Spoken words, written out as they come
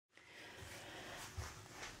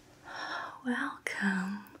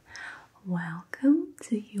Welcome. Welcome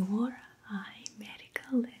to your eye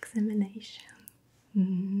medical examination.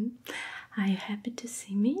 Are you happy to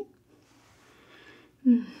see me?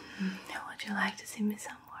 Would you like to see me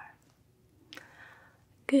somewhere?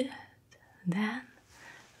 Good. Then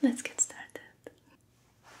let's get started.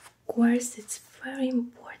 Of course, it's very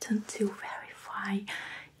important to verify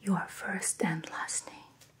your first and last name.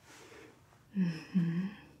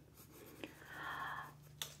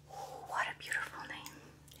 What a beautiful name.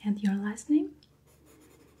 And your last name?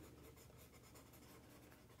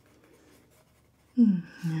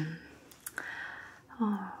 All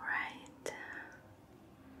right.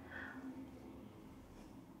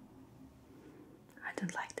 I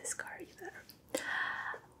don't like this car either.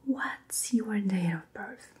 What's your date of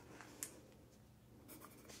birth?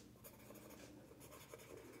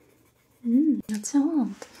 Not so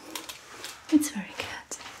old. It's very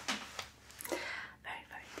good. Very,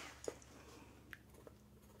 very good.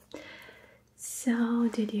 So,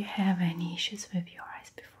 did you have any issues with your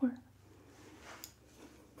eyes before?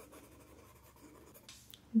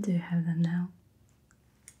 Do you have them now?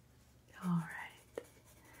 Alright.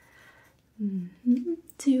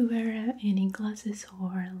 Do you wear any glasses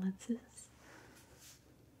or lenses?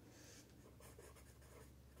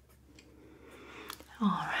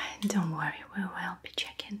 Alright, don't worry, we will be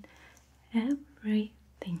checking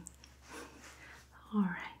everything.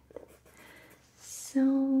 Alright.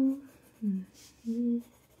 So,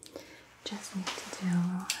 just need to do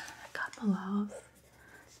a couple of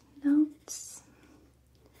notes.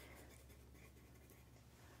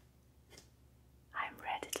 I'm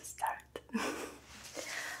ready to start.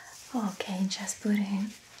 Okay, just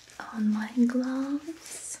putting on my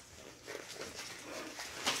gloves.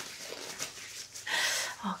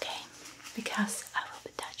 Okay, because I will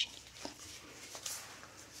be touching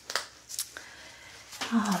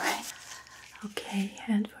you. Alright. Okay,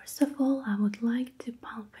 and first of all, I would like to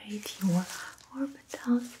palpate your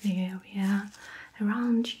orbitals, the area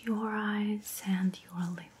around your eyes and your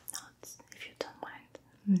lymph nodes, if you don't mind.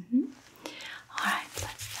 Alright,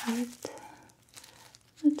 let's start.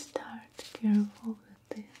 Let's start careful with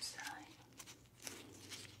this eye.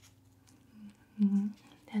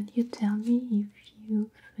 And you tell me if you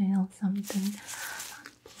feel something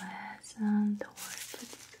unpleasant or if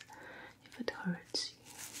it hurts you.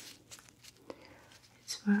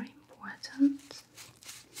 It's very important.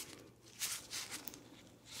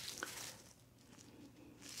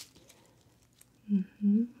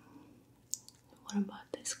 What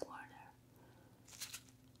about this quarter?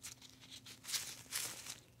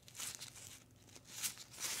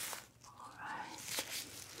 Alright.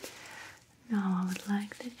 Now I would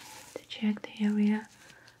like to check the area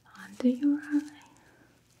under your eye.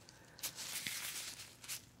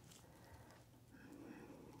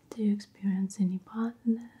 Do you experience any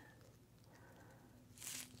puffness?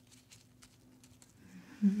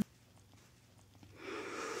 Do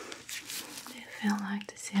you feel like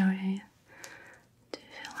this area? Do you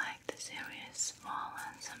feel like this area is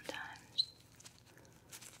swollen sometimes?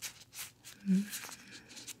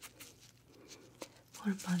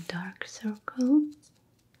 What about dark circles?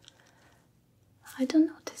 I don't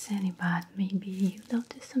notice any, but maybe you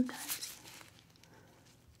notice sometimes.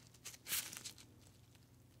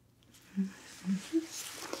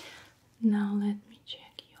 Now let me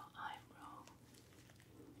check your eyebrow.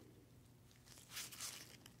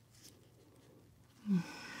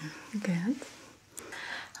 Good.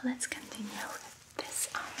 Let's continue with this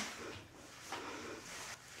eye.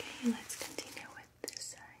 Okay, let's continue with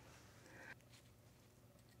this eye.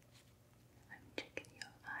 I'm checking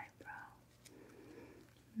your eyebrow.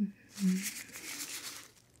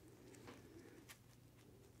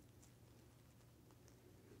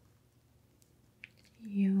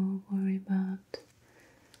 You worry about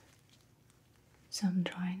some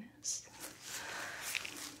dryness?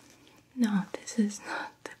 No, this is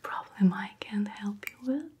not the problem I can help you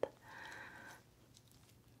with.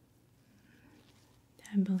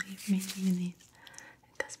 I believe maybe you need a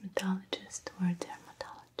cosmetologist or a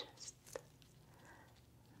dermatologist,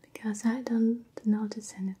 because I don't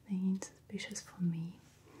notice anything suspicious for me.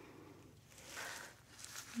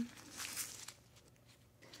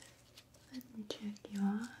 Let me check your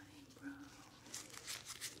eyebrow.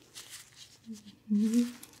 Is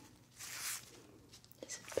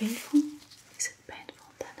it painful? Is it painful?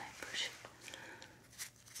 Then I push it.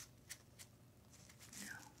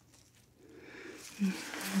 No.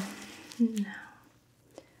 Now,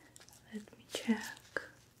 let me check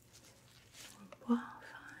your both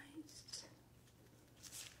eyes.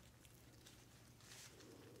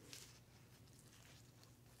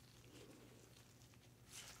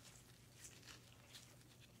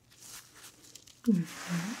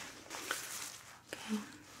 Mm-hmm. Okay,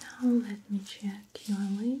 now let me check your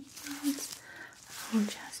lymph nodes. I'll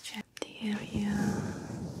just check the area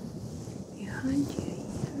behind your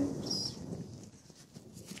ears.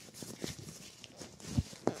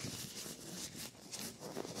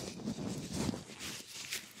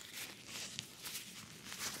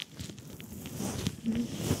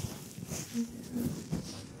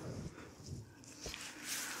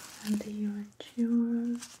 And your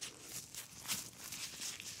jaw,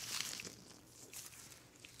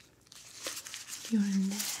 your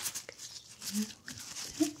neck here a little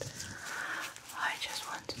bit. I just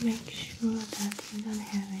want to make sure that you don't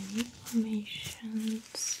have any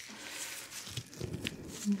inflammations,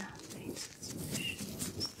 nothing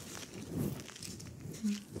suspicious.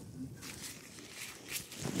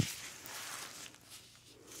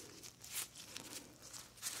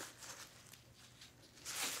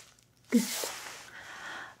 Good.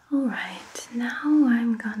 Alright, now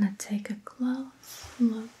I'm gonna take a close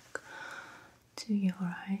look to your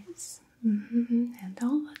eyes. And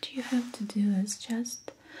all what you have to do is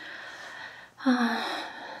just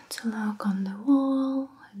to look on the wall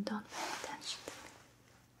and don't pay attention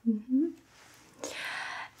to me.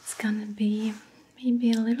 It's gonna be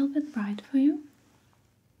maybe a little bit bright for you.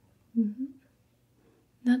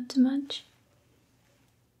 Not too much.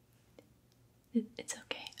 It's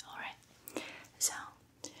okay. Alright. So,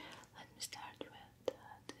 let me start with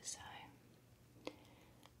this eye.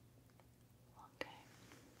 Okay.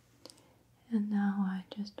 And now I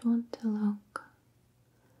just want to look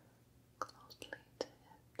closely to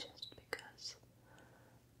it just because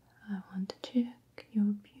I want to check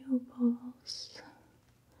your pupils,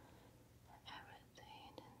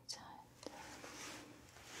 everything inside.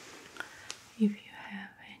 If you have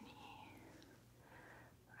any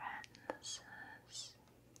rednesses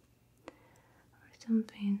or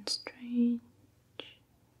something strange.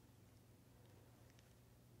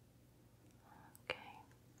 Okay.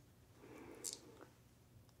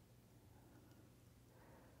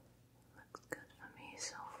 Looks good for me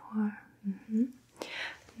so far.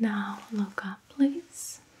 Now look up,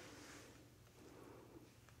 please.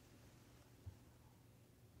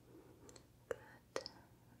 Good.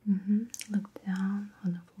 Look down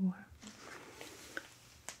on the floor.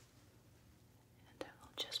 And I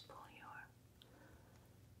will just pull your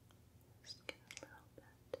skin a little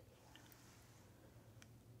bit.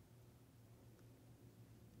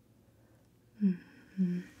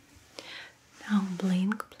 Now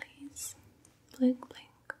blink, please. Blink, blink.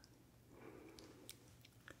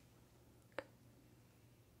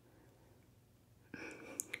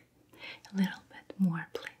 A little bit more,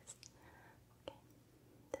 please. Okay,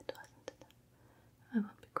 that wasn't enough. I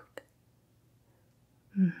will be quick.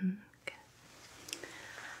 Okay.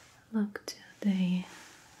 Look to the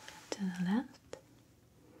left,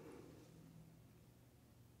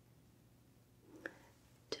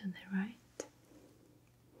 to the right.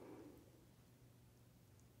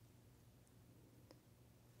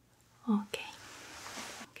 Okay,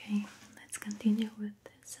 let's continue with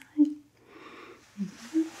this side.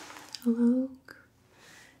 Look.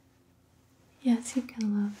 Yes, you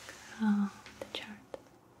can look the chart.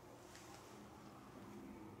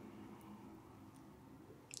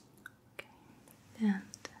 Okay, and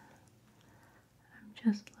I'm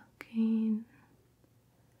just looking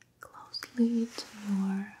closely to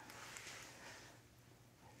your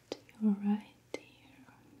right ear.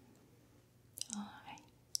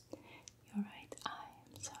 Your right eye,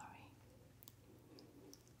 I'm sorry.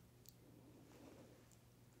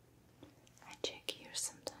 I check here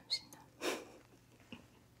sometimes,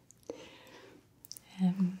 a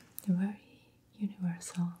very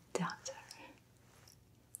universal doctor.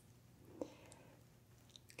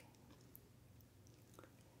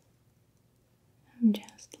 I'm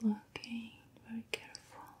just looking very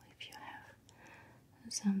careful if you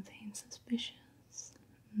have something suspicious.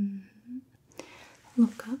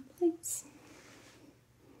 Look up, please.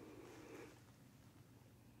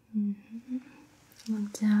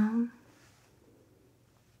 Look down.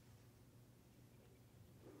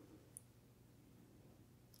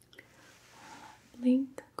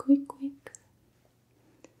 Blink, quick, quick.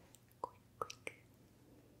 Quick, quick.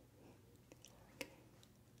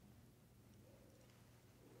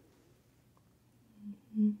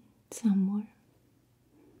 Some more.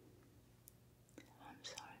 I'm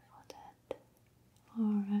sorry for that.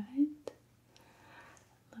 Alright.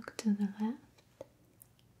 Look to the left.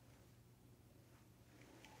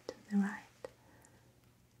 To the right.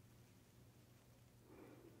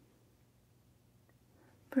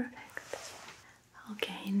 Perfect.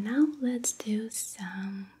 Okay, now let's do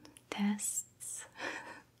some tests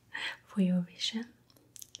for your vision.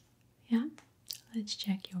 Yeah, let's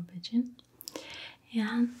check your vision,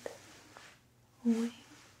 and we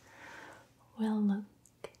will look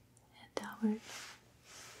at our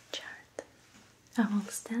chart. I will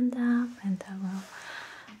stand up and I will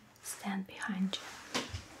stand behind you.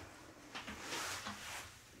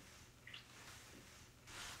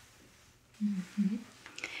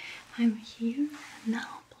 I'm here, and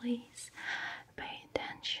now please pay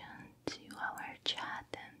attention to our chat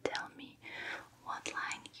and tell me what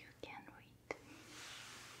line you can read.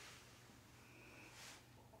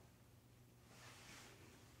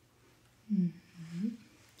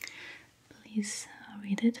 Please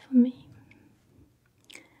read it for me.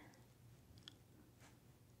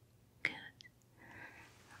 Good.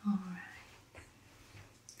 Alright.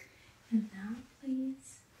 And now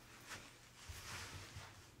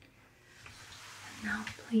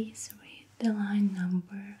please read the line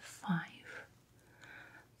number 5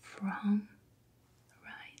 from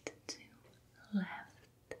right to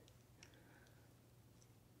left.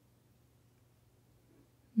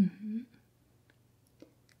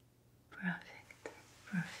 Perfect.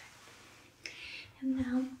 And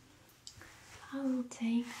now I will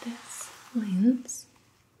take this lens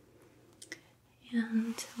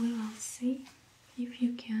and we will see if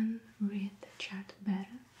you can read the chart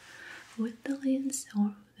better with the lens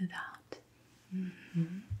or without.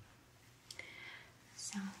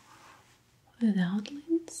 So, without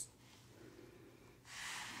lens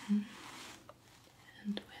and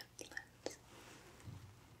with lens.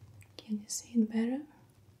 Can you see it better?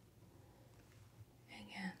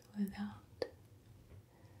 Again, without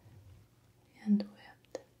and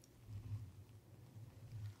with.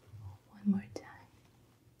 One more time.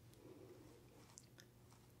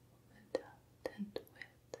 Without and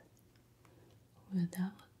with.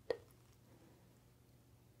 Without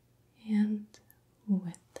and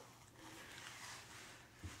with.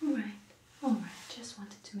 Alright, just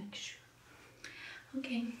wanted to make sure.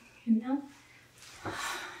 Okay, and now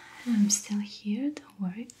I'm still here, don't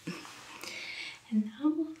worry. And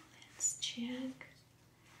now let's check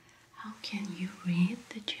how can you read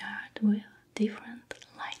the chart with different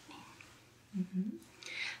lighting.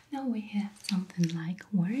 Now we have something like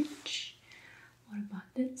orange. What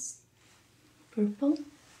about this? Purple.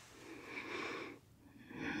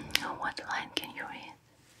 What line can you read?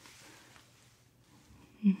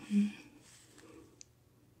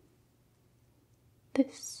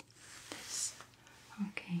 This.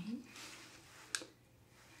 Okay.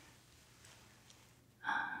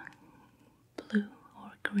 Blue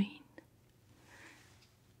or green.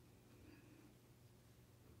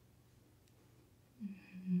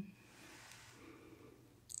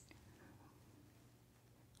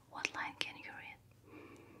 What line can you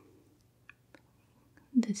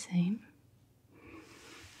read? The same.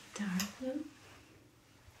 Dark blue.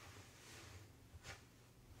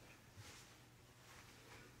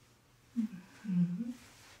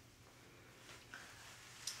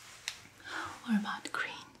 What about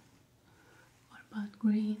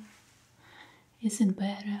green? Is it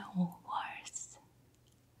better or worse?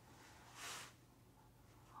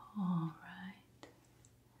 Alright.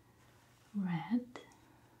 Red.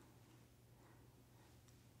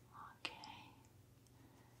 Okay.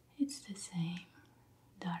 It's the same.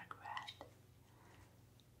 Dark red.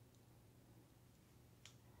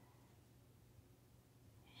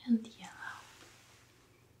 And yellow.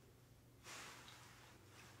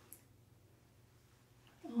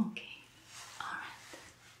 Okay. Alright.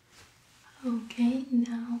 Okay,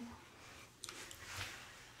 now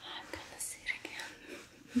I'm gonna sit again.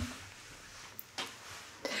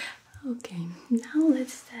 Okay, now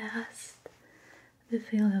let's test the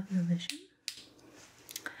field of your vision.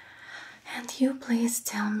 And you please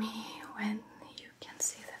tell me when you can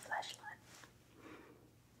see the flashlight.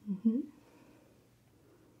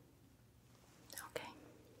 Okay.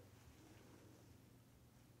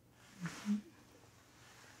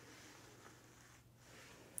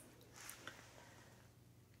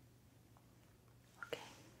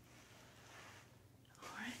 Okay. All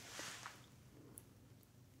right.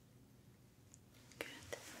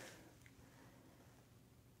 Good.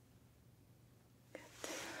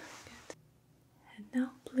 And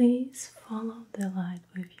now please follow the light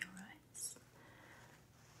with your eyes.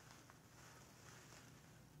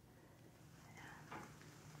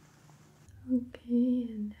 Okay,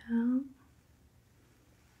 and now.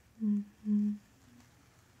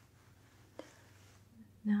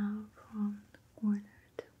 Now from corner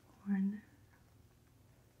to corner.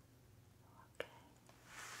 Okay.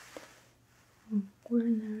 From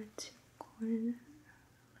corner to corner.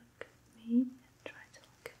 Look at me and try to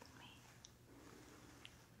look at me.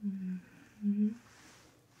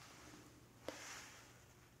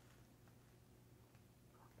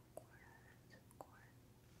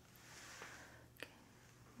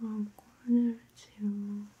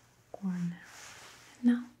 to corner.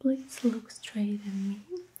 Now please look straight at me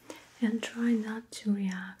and try not to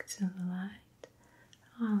react to the light.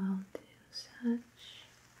 I will do such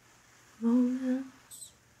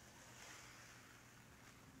movements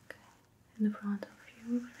in the front of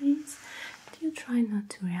your face, and you try not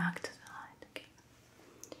to react to the light, okay?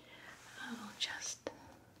 I will just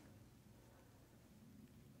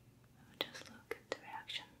look at the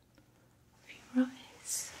reaction of your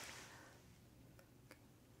eyes.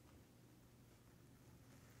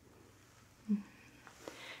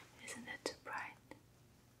 Isn't it too bright?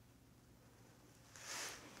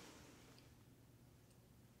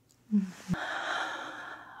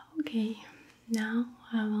 Okay, now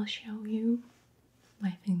I will show you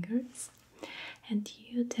my fingers, and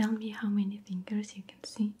you tell me how many fingers you can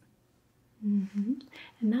see. And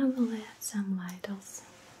I will add some light also.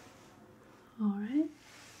 Alright,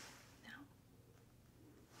 now,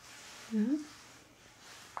 good,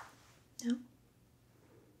 now,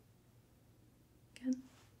 good,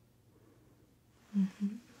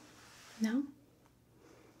 now,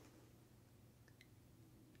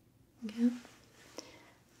 good,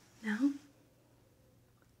 now,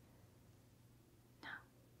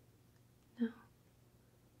 no, no.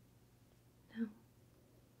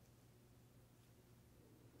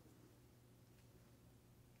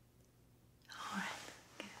 Alright,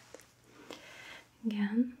 good.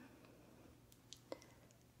 Again.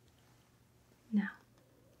 Now.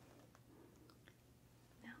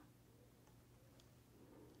 Now.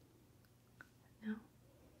 Now.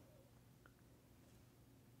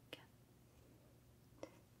 Again.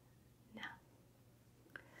 Now.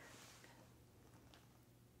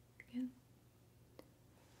 Again.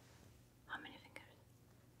 How many fingers?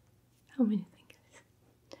 How many fingers?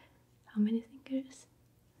 How many fingers?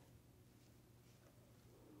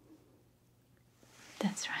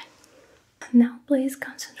 That's right. Now please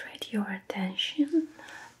concentrate your attention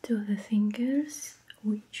to the fingers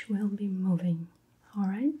which will be moving,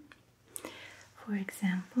 alright? For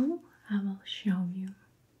example, I will show you.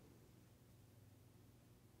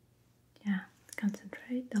 Yeah,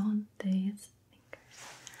 concentrate on these fingers.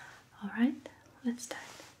 Alright, let's start.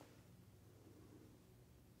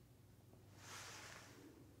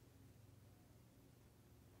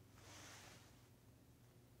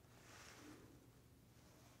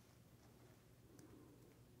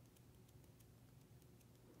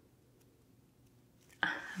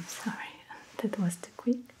 I'm sorry, that was too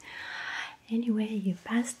quick. Anyway, you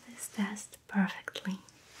passed this test perfectly.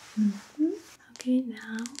 Okay,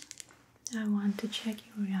 now I want to check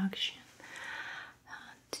your reaction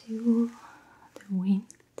to the wind,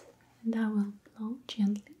 and I will blow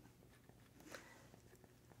gently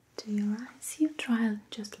to your eyes. You try,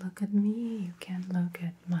 just look at me. You can look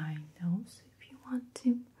at my nose if you want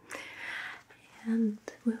to, and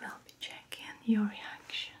we will be checking your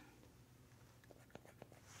reaction.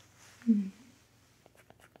 More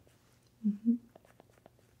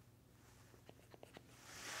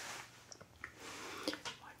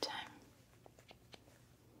time.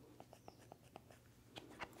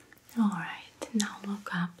 Alright, now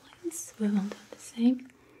look up please. We will do the same.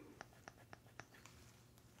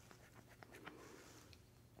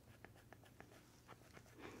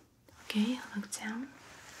 Okay, look down.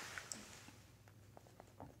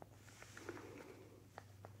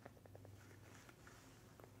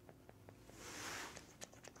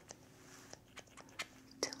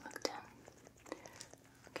 To look down.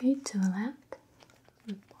 Okay, to the left.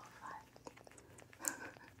 4, 5.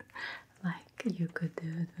 Like you could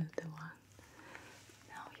do the one.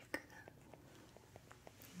 No, you couldn't.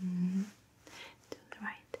 To the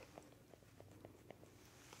right.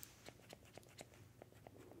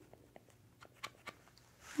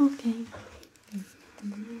 Okay.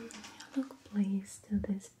 Look please to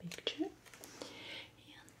this picture and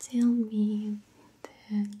tell me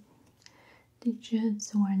the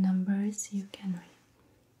digits or numbers you can read.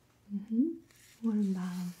 What about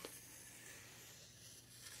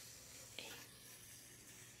A?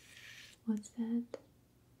 What's that?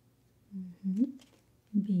 B.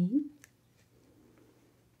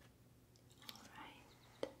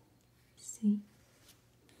 Alright. C.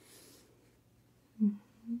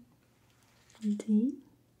 D. E.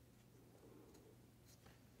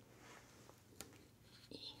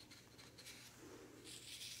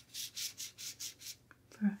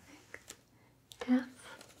 Perfect. F.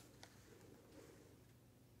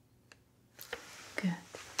 Good.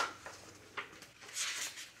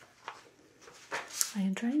 Are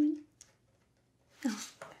you driving? No.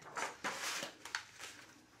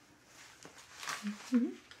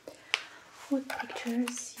 What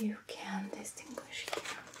pictures you can distinguish here?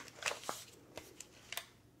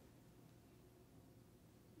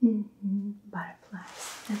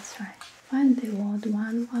 Butterflies, that's right. Find the odd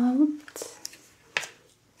one out.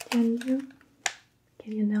 Can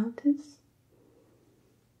you notice?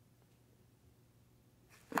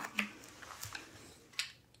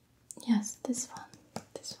 Yes, this one,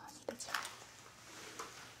 that's right.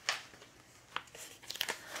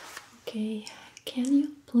 Okay, can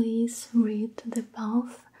you please read the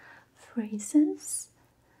both phrases?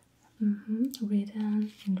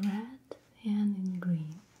 Written in red and in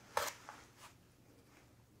green.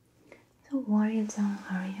 Don't worry, don't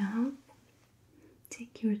hurry up.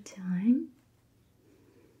 Take your time.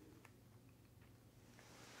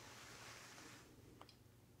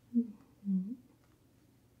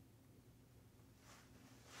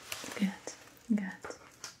 Good.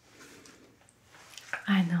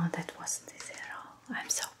 I know that wasn't easy at all. I'm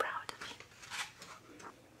so proud of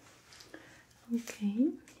you.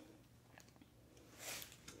 Okay.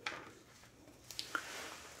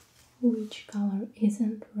 Which color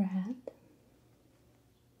isn't red?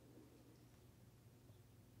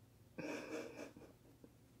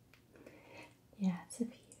 Yeah, it's a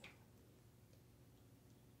few.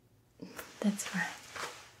 That's right.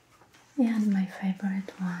 And my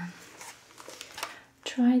favorite one.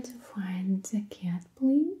 Try to find the cat,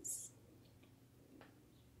 please.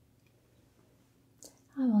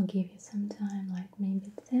 I will give you some time, like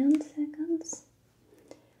maybe 10 seconds.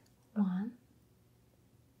 1,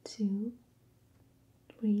 2,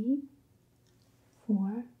 3,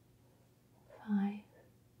 4, 5,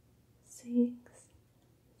 6,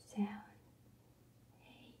 7,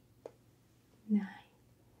 8, 9,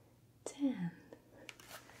 10.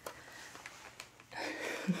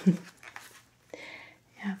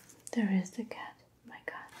 Yeah, there is the cat. My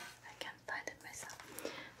God, I can't find it myself.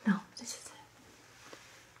 No, this is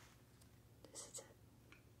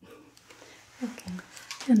it. Okay,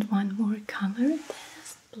 and one more color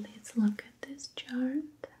test. Please look at this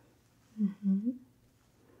chart.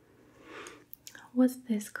 What's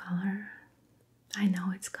this color? I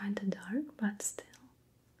know it's kind of dark, but still.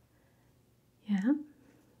 Yeah,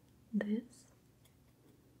 this.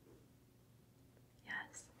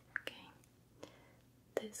 Yes, okay.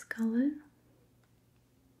 This color.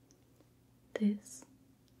 This.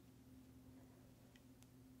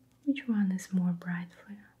 Which one is more bright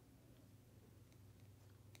for you?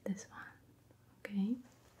 This one. Okay.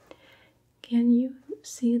 Can you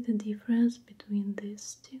see the difference between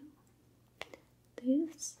these two?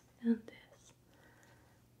 This and this.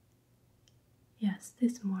 Yes,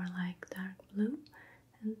 this more like dark blue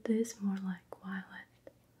and this more like violet.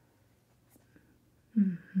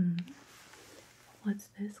 What's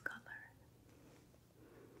this color?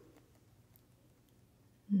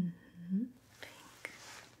 Pink.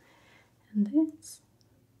 And this?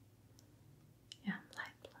 Yeah,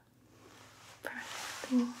 light blue.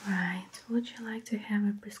 Perfect. Alright, would you like to have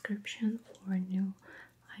a prescription for new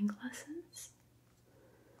eyeglasses?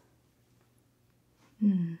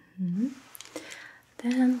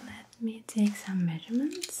 Then let me take some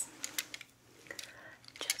measurements.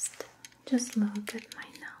 Just look at my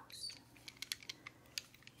nose.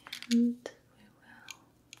 And we will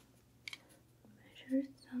measure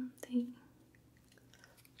something.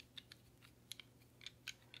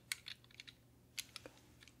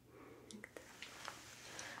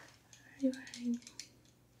 Very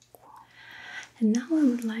cool. And now I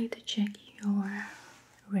would like to check your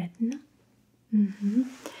retina.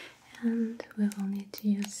 And we will need to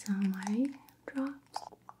use some eye drops.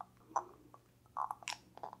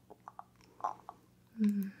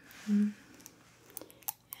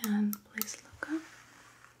 And please look up.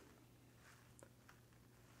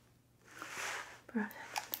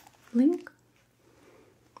 Perfect. Blink.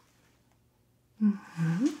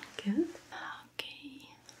 Good. Okay.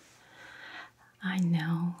 I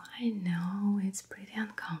know it's pretty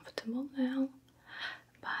uncomfortable now,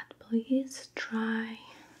 but please try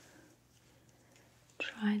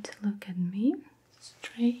to look at me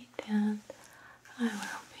straight, and I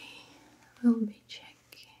will be checking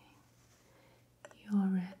your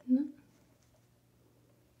retina.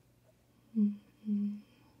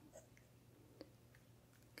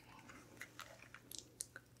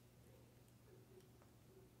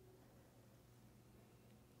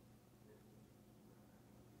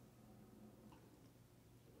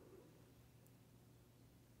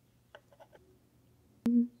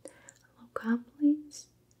 Look up, please.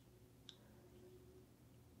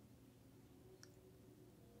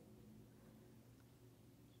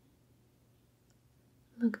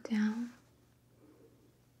 Look down.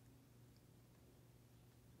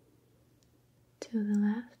 To the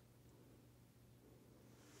left.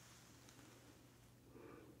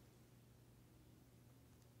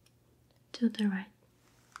 to the right.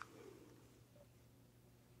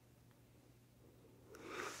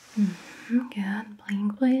 Good.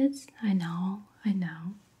 Blink, please. I know. I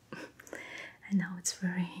know it's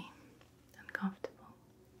very uncomfortable.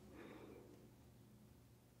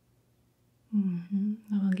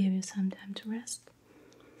 I will give you some time to rest.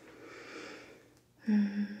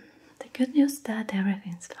 The good news is that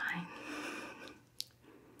everything's fine.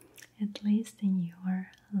 At least in your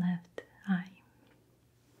left eye.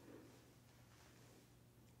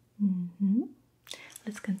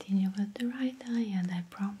 Let's continue with the right eye, and I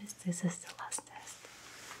promise this is the last test.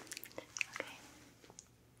 Okay.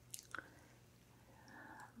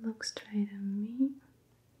 Look straight at me.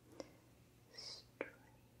 Straight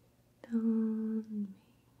on me.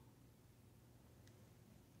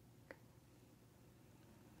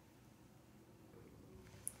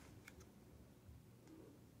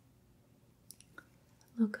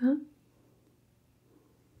 Look up.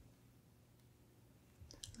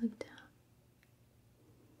 Look down.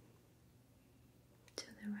 To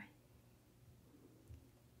the right.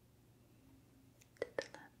 To the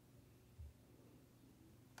left.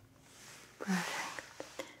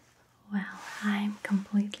 Perfect. Well, I'm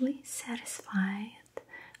completely satisfied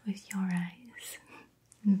with your eyes.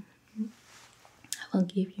 I will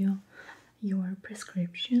give you your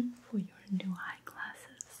prescription for your new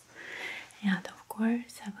eyeglasses, and of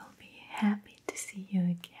course I will be happy to see you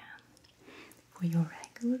again for your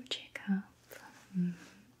regular checkup.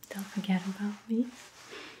 Don't forget about me.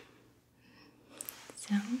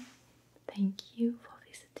 So, thank you for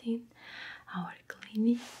visiting our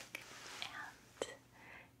clinic, and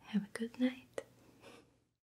have a good night.